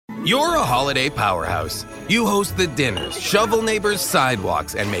You're a holiday powerhouse. You host the dinners, shovel neighbors'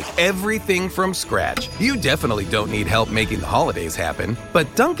 sidewalks, and make everything from scratch. You definitely don't need help making the holidays happen.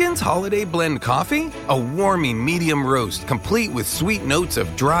 But Dunkin's Holiday Blend Coffee? A warming medium roast complete with sweet notes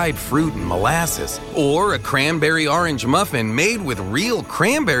of dried fruit and molasses. Or a cranberry orange muffin made with real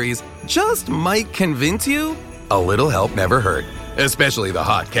cranberries just might convince you? A little help never hurt. Especially the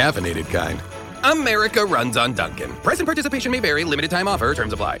hot caffeinated kind. America runs on Dunkin'. Price and participation may vary. Limited time offer.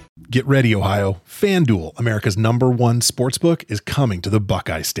 Terms apply. Get ready, Ohio. FanDuel, America's #1 sportsbook, is coming to the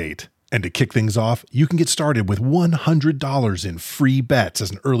Buckeye State. And to kick things off, you can get started with $100 in free bets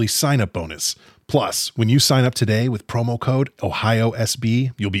as an early sign-up bonus. Plus, when you sign up today with promo code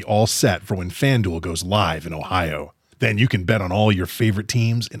OhioSB, you'll be all set for when FanDuel goes live in Ohio. Then you can bet on all your favorite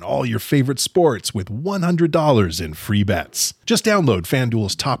teams and all your favorite sports with $100 in free bets. Just download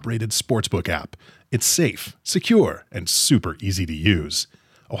FanDuel's top-rated sportsbook app. It's safe, secure, and super easy to use.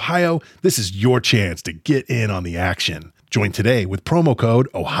 Ohio, this is your chance to get in on the action. Join today with promo code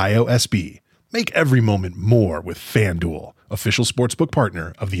OhioSB. Make every moment more with FanDuel, official sportsbook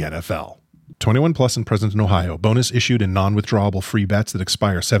partner of the NFL. 21 plus and present in Ohio. Bonus issued in non-withdrawable free bets that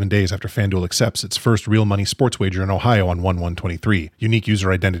expire 7 days after FanDuel accepts its first real money sports wager in Ohio on 1/1/23. Unique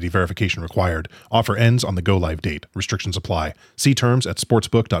user identity verification required. Offer ends on the go-live date. Restrictions apply. See terms at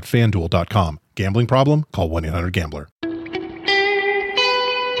sportsbook.fanduel.com. Gambling problem? Call 1-800-GAMBLER.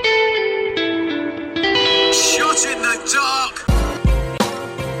 Shot in the dark!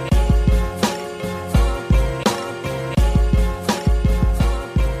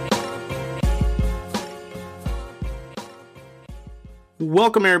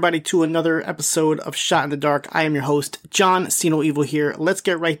 Welcome everybody to another episode of Shot in the Dark. I am your host, John Cino Evil here. Let's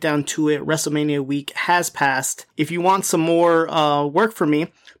get right down to it. WrestleMania week has passed. If you want some more work from me,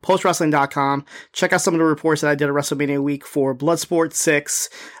 postwrestling.com. Check out some of the reports that I did at WrestleMania week for Bloodsport 6,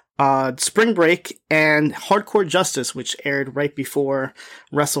 Spring Break, and Hardcore Justice, which aired right before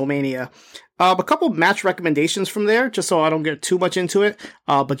WrestleMania. A couple match recommendations from there, just so I don't get too much into it.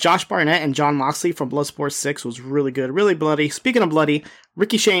 But Josh Barnett and Jon Moxley from Bloodsport 6 was really good, really bloody. Speaking of bloody,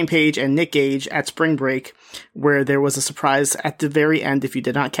 Ricky Shane Page and Nick Gage at Spring Break, where there was a surprise at the very end. If you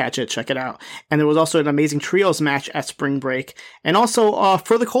did not catch it, check it out. And there was also an amazing trios match at Spring Break. And also,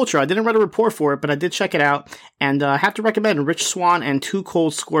 For the Culture, I didn't write a report for it, but I did check it out. And I have to recommend Rich Swann and Too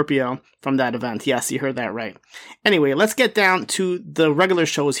Cold Scorpio from that event. Yes, you heard that right. Anyway, let's get down to the regular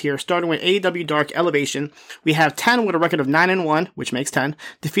shows here, starting with AEW Dark Elevation. We have 10 with a record of 9-1, which makes 10,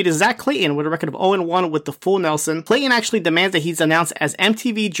 defeated Zach Clayton with a record of 0-1 with the full Nelson. Clayton actually demands that he's announced as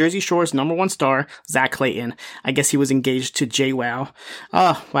MTV Jersey Shore's #1 star, Zach Clayton. I guess he was engaged to JWoww.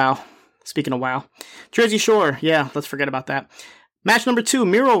 Wow. Speaking of WoW. Jersey Shore, yeah, let's forget about that. Match number 2,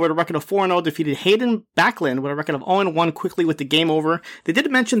 Miro with a record of 4-0 defeated Hayden Backlund with a record of 0-1 quickly with the game over. They did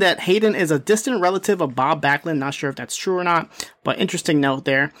mention that Hayden is a distant relative of Bob Backlund. Not sure if that's true or not, but interesting note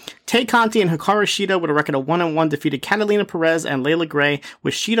there. Tay Conti and Hikaru Shida with a record of 1-1 defeated Catalina Perez and Layla Gray,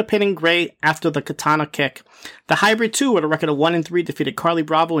 with Shida pinning Gray after the Katana kick. The Hybrid 2 with a record of 1-3 defeated Carly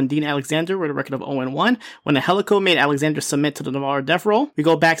Bravo and Dean Alexander with a record of 0-1 when the Helico made Alexander submit to the Navarro Death Roll. We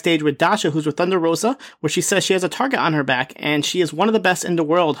go backstage with Dasha, who's with Thunder Rosa, where she says she has a target on her back and she is one of the best in the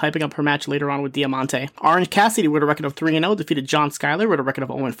world, hyping up her match later on with Diamante. Orange Cassidy with a record of 3-0 defeated John Skyler with a record of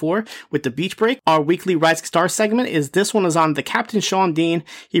 0-4 with the Beach Break. Our weekly Rising Star segment this one is on the Captain Sean Dean.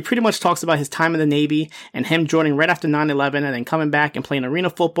 He pretty much talks about his time in the Navy and him joining right after 9/11 and then coming back and playing arena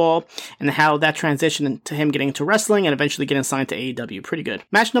football and how that transitioned to him getting into wrestling and eventually getting signed to AEW. Pretty good.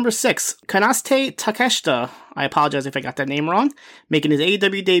 Match number 6, Kanasuke Takeshita, I apologize if I got that name wrong, making his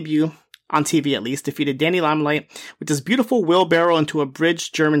AEW debut on TV at least, defeated Danny Limelight with this beautiful wheelbarrow into a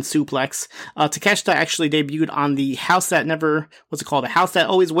bridge German suplex. Takeshita actually debuted on the House That Never, the House That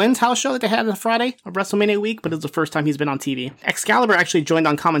Always Wins house show that they had on Friday of WrestleMania week, but it's the first time he's been on TV. Excalibur actually joined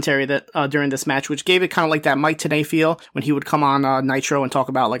on commentary during this match, which gave it kind of like that Mike Tenay feel when he would come on Nitro and talk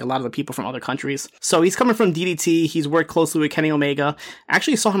about like a lot of the people from other countries. So he's coming from DDT. He's worked closely with Kenny Omega.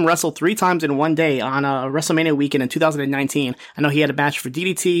 Actually saw him wrestle 3 times in one day on WrestleMania weekend in 2019. I know he had a match for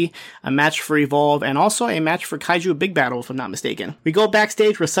DDT, a match for Evolve, and also a match for Kaiju Big Battle, if I'm not mistaken. We go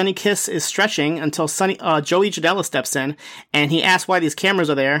backstage where Sonny Kiss is stretching until Joey Janela steps in, and he asks why these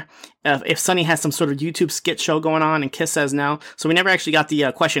cameras are there, if Sonny has some sort of YouTube skit show going on, and Kiss says no. So we never actually got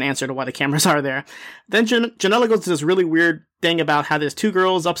the question answered to why the cameras are there. Then Janela goes to this really weird thing about how there's 2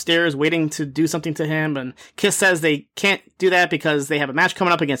 girls upstairs waiting to do something to him, and Kiss says they can't do that because they have a match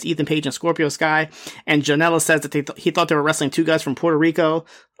coming up against Ethan Page and Scorpio Sky, and Janela says that he thought they were wrestling 2 guys from Puerto Rico,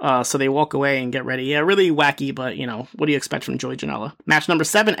 so they walk away and get ready. Yeah, really wacky, but what do you expect from Joey Janela? Match number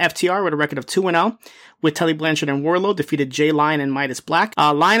 7, FTR with a record of 2-0, with Tully Blanchard and Wardlow, defeated Jay Lyon and Midas Black.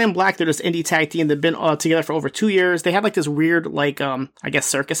 Lyon and Black, they're this indie tag team. They've been together for over 2 years. They had like this weird, I guess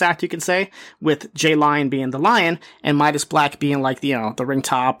circus act, you could say, with Jay Lyon being the lion and Midas Black being like, the ring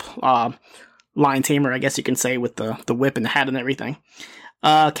top, lion tamer, I guess you can say, with the whip and the hat and everything.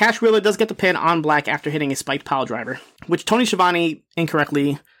 Cash Wheeler does get the pin on Black after hitting a spiked pile driver, which Tony Schiavone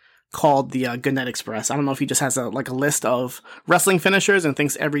incorrectly called the Good Night Express. I don't know if he just has a list of wrestling finishers and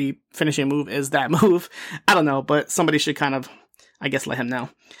thinks every finishing move is that move. I don't know, but somebody should kind of, I guess, let him know.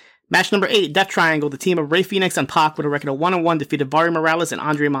 Match number 8, Death Triangle. The team of Rey Fenix and Pac with a record of 1-1 defeated Barry Morales and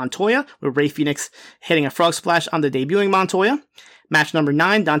Andre Montoya, with Rey Fenix hitting a frog splash on the debuting Montoya. Match number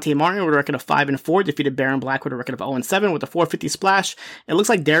 9, Dante Martin with a record of 5-4 defeated Baron Black with a record of 0-7 with a 450 splash. It looks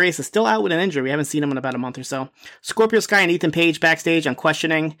like Darius is still out with an injury. We haven't seen him in about a month or so. Scorpio Sky and Ethan Page backstage on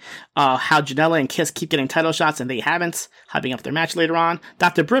questioning how Janela and Kiss keep getting title shots and they haven't, hyping up their match later on.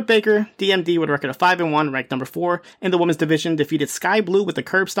 Dr. Britt Baker, DMD with a record of 5-1, ranked number 4 in the women's division, defeated Sky Blue with a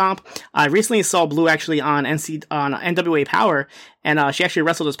curb stomp. I recently saw Blue actually on NWA Power, and she actually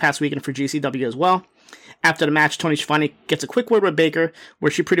wrestled this past weekend for GCW as well. After the match, Tony Schiavone gets a quick word with Baker,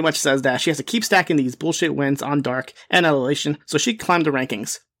 where she pretty much says that she has to keep stacking these bullshit wins on Dark and Elevation, so she climbed the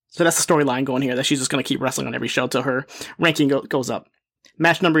rankings. So that's the storyline going here, that she's just going to keep wrestling on every show till her ranking goes up.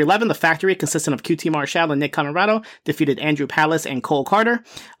 Match number 11, The Factory, consisting of QT Marshall and Nick Conrado, defeated Andrew Palace and Cole Carter.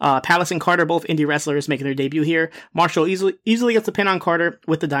 Palace and Carter, both indie wrestlers, making their debut here. Marshall easily gets the pin on Carter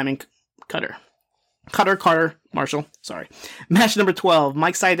with the Diamond Cutter. Marshall, sorry. Match number 12,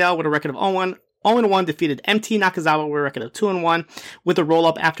 Mike Seidel with a record of 0-1 defeated MT Nakazawa with a record of 2-1 with a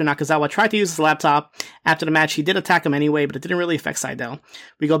roll-up after Nakazawa tried to use his laptop. After the match, he did attack him anyway, but it didn't really affect Seidel.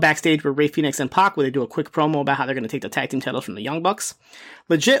 We go backstage with Rey Fenix and Pac, where they do a quick promo about how they're going to take the tag team titles from the Young Bucks.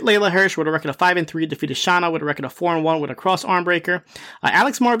 Legit Layla Hirsch with a record of 5-3 defeated Shana with a record of 4-1 with a cross arm breaker.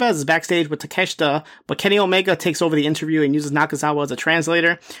 Alex Marvez is backstage with Takeshita, but Kenny Omega takes over the interview and uses Nakazawa as a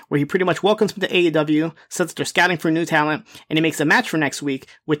translator, where he pretty much welcomes him to AEW, says that they're scouting for new talent, and he makes a match for next week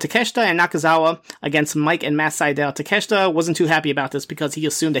with Takeshita and Nakazawa against Mike and Matt Seidel. Takeshita wasn't too happy about this because he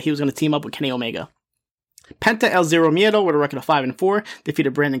assumed that he was going to team up with Kenny Omega. Penta El Zero Miedo with a record of 5-4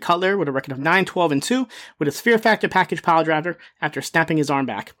 defeated Brandon Cutler with a record of 9-12-2 with a Fear Factor package pile driver after snapping his arm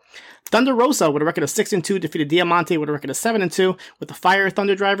back. Thunder Rosa with a record of 6-2 defeated Diamante with a record of 7-2 with the Fire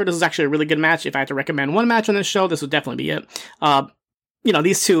Thunder driver. This is actually a really good match. If I had to recommend one match on this show, this would definitely be it.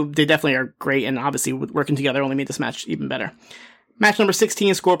 These two, they definitely are great, and obviously working together only made this match even better. Match number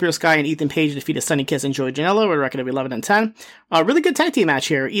 16, Scorpio Sky and Ethan Page defeated Sonny Kiss and Joey Janela with a record of 11-10. A really good tag team match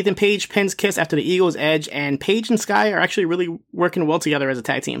here. Ethan Page pins Kiss after the Eagles Edge, and Page and Sky are actually really working well together as a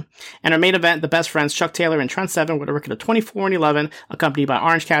tag team. And our main event, the Best Friends, Chuck Taylor and Trent Seven with a record of 24-11, accompanied by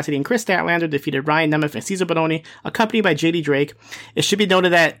Orange Cassidy and Chris Statlander, defeated Ryan Nemeth and Cesar Bononi, accompanied by JD Drake. It should be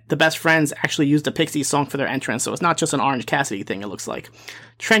noted that the Best Friends actually used the Pixies song for their entrance, so it's not just an Orange Cassidy thing, it looks like.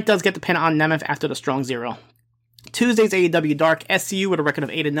 Trent does get the pin on Nemeth after the Strong Zero. Tuesday's AEW Dark, SCU with a record of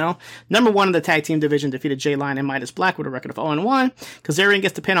 8-0. Number 1 in the tag team division defeated Jay Lyon and Midas Black with a record of 0-1. Kazarian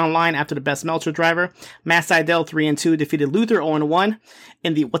gets the pin on Lyon after the Best Meltzer driver. Matt Seidel 3-2 defeated Luther 0-1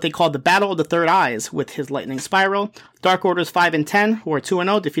 in what they called the Battle of the Third Eyes with his Lightning Spiral. Dark Order's 5-10, who are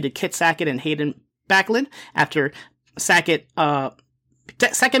 2-0, defeated Kit Sackett and Hayden Backlund after Sackett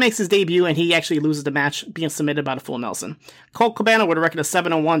makes his debut, and he actually loses the match, being submitted by the Full Nelson. Colt Cabana with a record of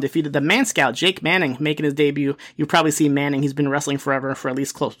 7-1 defeated the Man Scout, Jake Manning, making his debut. You've probably seen Manning. He's been wrestling forever, for at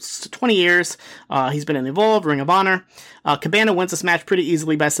least close to 20 years. He's been in Evolve, Ring of Honor. Cabana wins this match pretty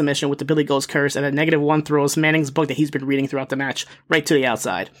easily by submission with the Billy Goes Curse, and at -1 throws Manning's book that he's been reading throughout the match right to the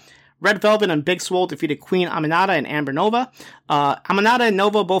outside. Red Velvet and Big Swole defeated Queen Aminata and Amber Nova. Aminata and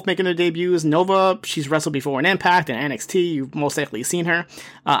Nova both making their debuts. Nova, she's wrestled before in Impact and NXT. You've most likely seen her.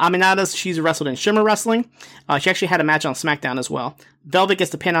 Aminata, she's wrestled in Shimmer Wrestling. She actually had a match on SmackDown as well. Velvet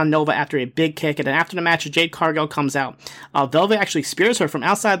gets the pin on Nova after a big kick, and then after the match, Jade Cargill comes out. Velvet actually spears her from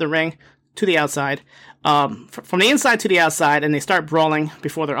outside the ring to the outside. From the inside to the outside, and they start brawling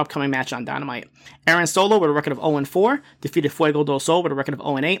before their upcoming match on Dynamite. Aaron Solo with a record of 0-4 defeated Fuego del Sol with a record of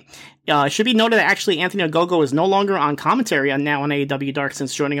 0-8. It should be noted that actually Anthony Ogogo is no longer on commentary now on AEW Dark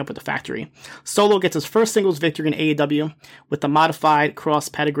since joining up with the Factory. Solo gets his first singles victory in AEW with the modified cross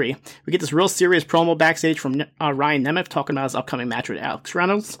pedigree. We get this real serious promo backstage from Ryan Nemeth talking about his upcoming match with Alex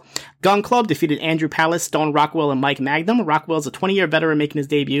Reynolds. Gun Club defeated Andrew Palace, Stone Rockwell, and Mike Magnum. Rockwell is a 20-year veteran making his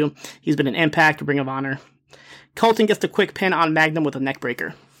debut. He's been in Impact, Ring of Honor. Colton gets the quick pin on Magnum with a neck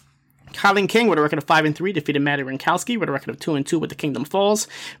breaker. Kylan King with a record of 5-3 defeated Maddie Rinkowski with a record of 2-2 with the Kingdom Falls.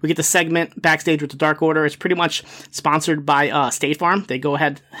 We get the segment Backstage with the Dark Order. It's pretty much sponsored by State Farm. They go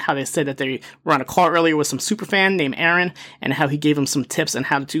ahead, how they said that they were on a call earlier with some superfan named Aaron, and how he gave him some tips on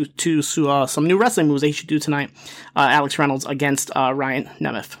how to do some new wrestling moves they should do tonight. Alex Reynolds against Ryan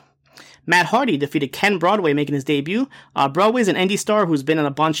Nemeth. Matt Hardy defeated Ken Broadway, making his debut. Broadway's an indie star who's been in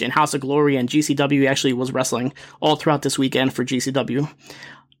a bunch in House of Glory and GCW. He actually was wrestling all throughout this weekend for GCW.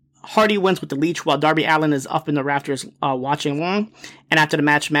 Hardy wins with the leech while Darby Allin is up in the rafters watching along. And after the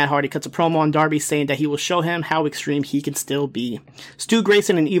match, Matt Hardy cuts a promo on Darby saying that he will show him how extreme he can still be. Stu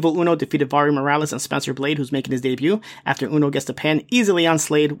Grayson and Evil Uno defeated Vari Morales and Spencer Blade, who's making his debut, after Uno gets the pin easily on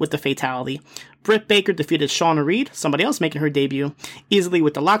Slade with the fatality. Britt Baker defeated Shauna Reed, somebody else making her debut, easily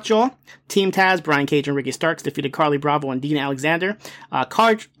with the lockjaw. Team Taz, Brian Cage and Ricky Starks defeated Carly Bravo and Dean Alexander.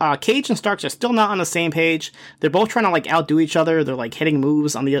 Cage and Starks are still not on the same page. They're both trying to outdo each other. They're hitting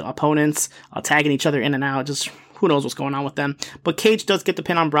moves on the opponents, tagging each other in and out. Just who knows what's going on with them. But Cage does get the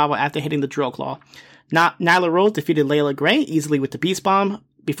pin on Bravo after hitting the drill claw. Nyla Rose defeated Layla Gray easily with the Beast Bomb.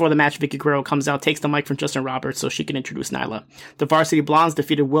 Before the match, Vicky Guerrero comes out, takes the mic from Justin Roberts so she can introduce Nyla. The Varsity Blondes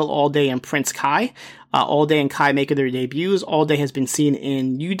defeated Will Allday and Prince Kai. Allday and Kai making their debuts. Allday has been seen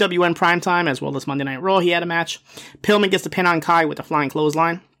in UWN Primetime as well as Monday Night Raw. He had a match. Pillman gets the pin on Kai with a flying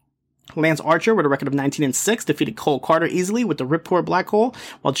clothesline. Lance Archer, with a record of 19-6, defeated Cole Carter easily with the Ripcord Black Hole,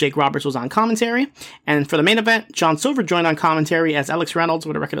 while Jake Roberts was on commentary. And for the main event, John Silver joined on commentary as Alex Reynolds,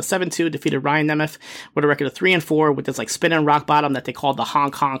 with a record of 7-2, defeated Ryan Nemeth with a record of 3-4 with this spinning rock bottom that they called the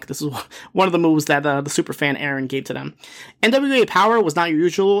honk honk. This is one of the moves that the superfan Aaron gave to them. NWA Power was not your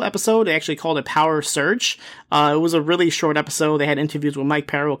usual episode. They actually called it Power Surge. It was a really short episode. They had interviews with Mike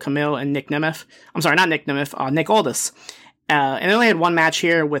Perro, Camille, and Nick Nemeth. I'm sorry, not Nick Nemeth, Nick Aldis. And they only had one match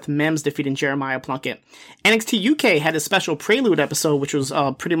here with Mims defeating Jeremiah Plunkett. NXT UK had a special Prelude episode, which was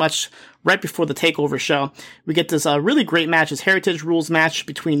pretty much right before the TakeOver show. We get this really great match, this Heritage Rules match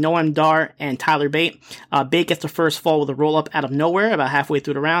between Noam Dar and Tyler Bate. Bate gets the first fall with a roll-up out of nowhere about halfway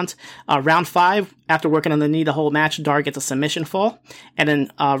through the round. Round 5, after working on the knee the whole match, Dar gets a submission fall. And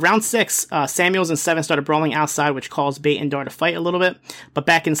then round 6, Samuels and Seven started brawling outside, which caused Bate and Dar to fight a little bit. But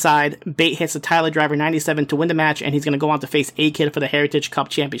back inside, Bate hits the Tyler Driver 97 to win the match, and he's going to go on to face A-Kid for the Heritage Cup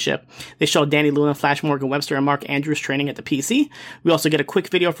Championship. They show Danny Luna, Flash Morgan Webster, and Mark Andrews training at the PC. We also get a quick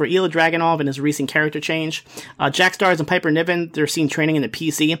video for Ilya Dragunov and his recent character change. Jack Stars and Piper Niven, they're seen training in the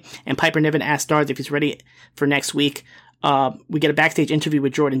PC, and Piper Niven asks Stars if he's ready for next week. We get a backstage interview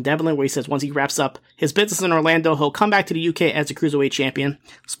with Jordan Devlin where he says once he wraps up his business in Orlando, he'll come back to the UK as the Cruiserweight Champion.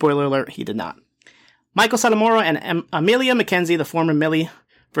 Spoiler alert, he did not. Michael Satomura and Amelia McKenzie, the former Millie,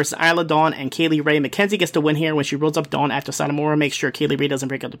 versus Isla Dawn and Kaylee Ray. McKenzie gets the win here when she rolls up Dawn after Satomura makes sure Kaylee Ray doesn't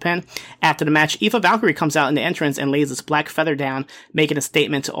break up the pin. After the match, Aoife Valkyrie comes out in the entrance and lays this black feather down, making a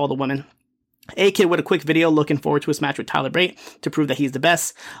statement to all the women. A-Kid with a quick video looking forward to his match with Tyler Bate to prove that he's the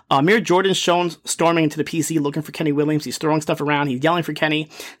best. Amir Jordan's shown storming into the PC looking for Kenny Williams. He's throwing stuff around. He's yelling for Kenny.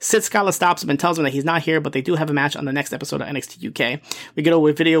 Sid Scala stops him and tells him that he's not here, but they do have a match on the next episode of NXT UK. We get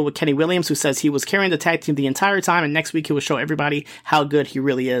a video with Kenny Williams, who says he was carrying the tag team the entire time, and next week he will show everybody how good he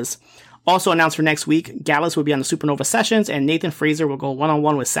really is. Also announced for next week, Gallus will be on the Supernova Sessions, and Nathan Fraser will go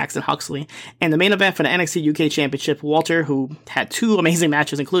one-on-one with Saxon Huxley. And the main event for the NXT UK Championship, Walter, who had 2 amazing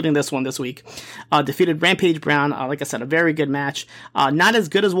matches, including this one this week, defeated Rampage Brown. Like I said, a very good match. Not as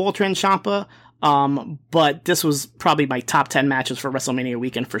good as Walter and Ciampa, but this was probably my top 10 matches for WrestleMania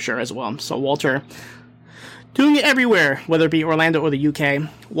weekend for sure as well. So Walter doing it everywhere, whether it be Orlando or the UK.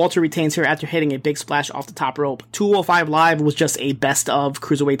 Walter retains here after hitting a big splash off the top rope. 205 Live was just a best of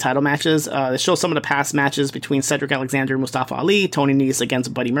Cruiserweight title matches. It shows some of the past matches between Cedric Alexander and Mustafa Ali, Tony Nese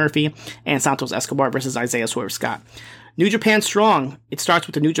against Buddy Murphy, and Santos Escobar versus Isaiah Swerve Scott. New Japan Strong. It starts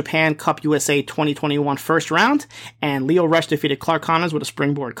with the New Japan Cup USA 2021 first round, and Leo Rush defeated Clark Connors with a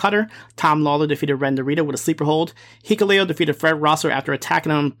springboard cutter. Tom Lawler defeated Ren Narita with a sleeper hold. Hikuleo defeated Fred Rosser after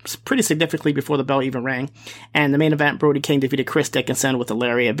attacking him pretty significantly before the bell even rang. And the main event, Brody King defeated Chris Dickinson with a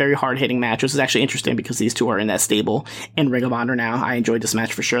lariat. A very hard-hitting match, which is actually interesting because these two are in that stable in Ring of Honor now. I enjoyed this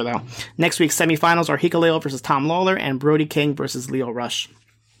match for sure, though. Next week's semifinals are Hikuleo versus Tom Lawler and Brody King versus Leo Rush.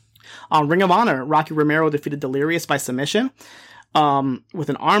 On Ring of Honor, Rocky Romero defeated Delirious by submission with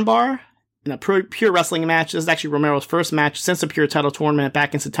an armbar. in a Pure Wrestling match. This is actually Romero's first match since the Pure title tournament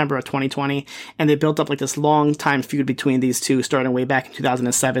back in September of 2020. And they built up like this long time feud between these two starting way back in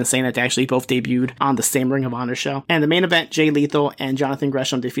 2007, saying that they actually both debuted on the same Ring of Honor show. And the main event, Jay Lethal and Jonathan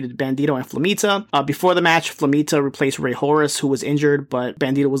Gresham defeated Bandito and Flamita. Before the match, Flamita replaced Ray Horace, who was injured, but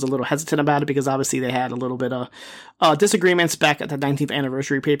Bandito was a little hesitant about it because obviously they had a little bit of disagreements back at the 19th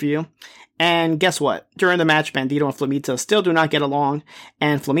anniversary pay-per-view. And guess what? During the match, Bandito and Flamita still do not get along,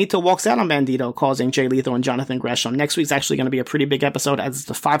 and Flamita walks out on Bandito, causing Jay Lethal and Jonathan Gresham. Next week's actually going to be a pretty big episode, as it's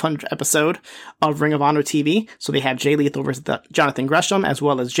the 500th episode of Ring of Honor TV. So they have Jay Lethal versus Jonathan Gresham, as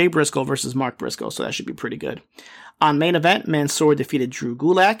well as Jay Briscoe versus Mark Briscoe. So that should be pretty good. On main event, Mansoor defeated Drew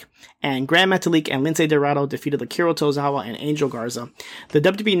Gulak, and Grand Metalik and Lince Dorado defeated Akira Tozawa and Angel Garza. The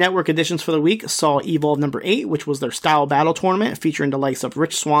WWE Network editions for the week saw Evolve number 8, which was their style battle tournament, featuring the likes of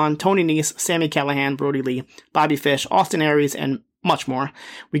Rich Swann, Tony Nese, Sami Callihan, Brody Lee, Bobby Fish, Austin Aries, and much more.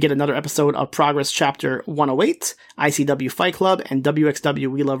 We get another episode of Progress Chapter 108, ICW Fight Club, and WXW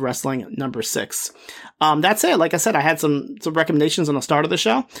We Love Wrestling number 6. That's it. Like I said, I had some recommendations on the start of the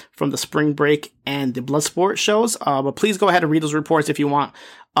show from the Spring Break and the Bloodsport shows. But please go ahead and read those reports if you want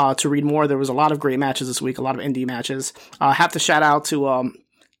to read more. There was a lot of great matches this week, a lot of indie matches. I have to shout out to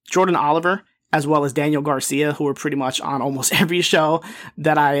Jordan Oliver, as well as Daniel Garcia, who were pretty much on almost every show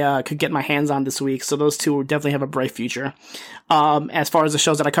that I could get my hands on this week. So those two definitely have a bright future. As far as the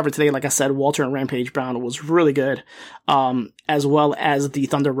shows that I covered today, like I said, Walter and Rampage Brown was really good, as well as the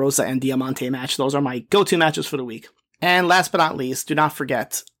Thunder Rosa and Diamante match. Those are my go-to matches for the week. And last but not least, do not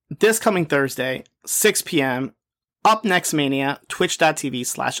forget, this coming Thursday, 6 p.m., Up Next Mania,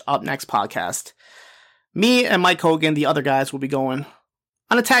 twitch.tv/UpNextPodcast. Me and Mike Hogan, the other guys, will be going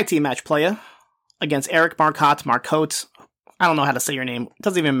on a tag team match, playa, against Eric Marcotte, I don't know how to say your name, it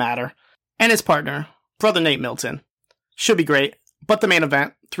doesn't even matter, and his partner, Brother Nate Milton. Should be great, but the main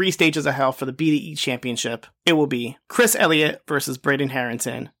event, 3 stages of hell for the BDE Championship, it will be Chris Elliott versus Braden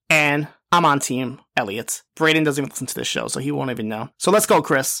Harrington, and I'm on Team Elliott. Braden doesn't even listen to this show, so he won't even know. So let's go,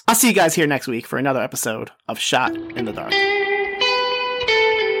 Chris. I'll see you guys here next week for another episode of Shot in the Dark.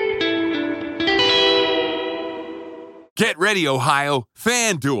 Get ready, Ohio.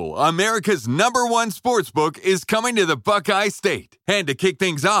 FanDuel, America's #1 sportsbook, is coming to the Buckeye State. And to kick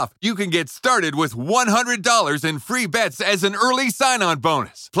things off, you can get started with $100 in free bets as an early sign-on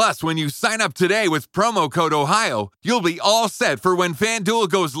bonus. Plus, when you sign up today with promo code OHIO, you'll be all set for when FanDuel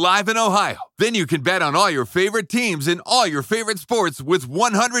goes live in Ohio. Then you can bet on all your favorite teams and all your favorite sports with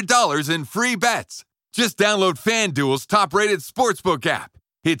 $100 in free bets. Just download FanDuel's top-rated sportsbook app.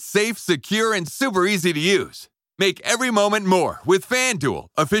 It's safe, secure, and super easy to use. Make every moment more with FanDuel,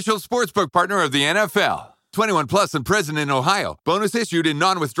 official sportsbook partner of the NFL. 21 plus and present in Ohio. Bonus issued in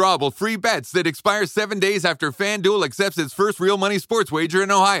non-withdrawable free bets that expire 7 days after FanDuel accepts its first real money sports wager in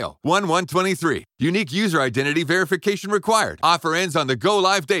Ohio. 1/1/23. Unique user identity verification required. Offer ends on the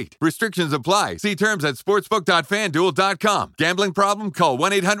go-live date. Restrictions apply. See terms at sportsbook.fanduel.com. Gambling problem? Call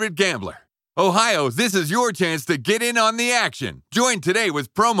 1-800-GAMBLER. Ohio, this is your chance to get in on the action. Join today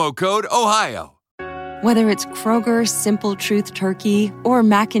with promo code OHIO. Whether it's Kroger's Simple Truth Turkey or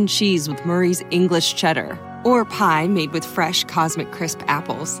mac and cheese with Murray's English Cheddar or pie made with fresh Cosmic Crisp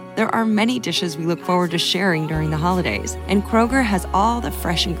apples, there are many dishes we look forward to sharing during the holidays. And Kroger has all the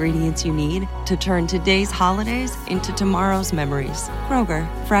fresh ingredients you need to turn today's holidays into tomorrow's memories. Kroger,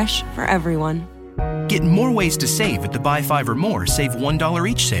 fresh for everyone. Get more ways to save at the Buy 5 or More Save $1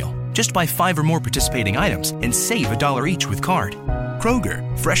 each sale. Just buy 5 or more participating items and save $1 each with card. Kroger,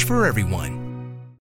 fresh for everyone.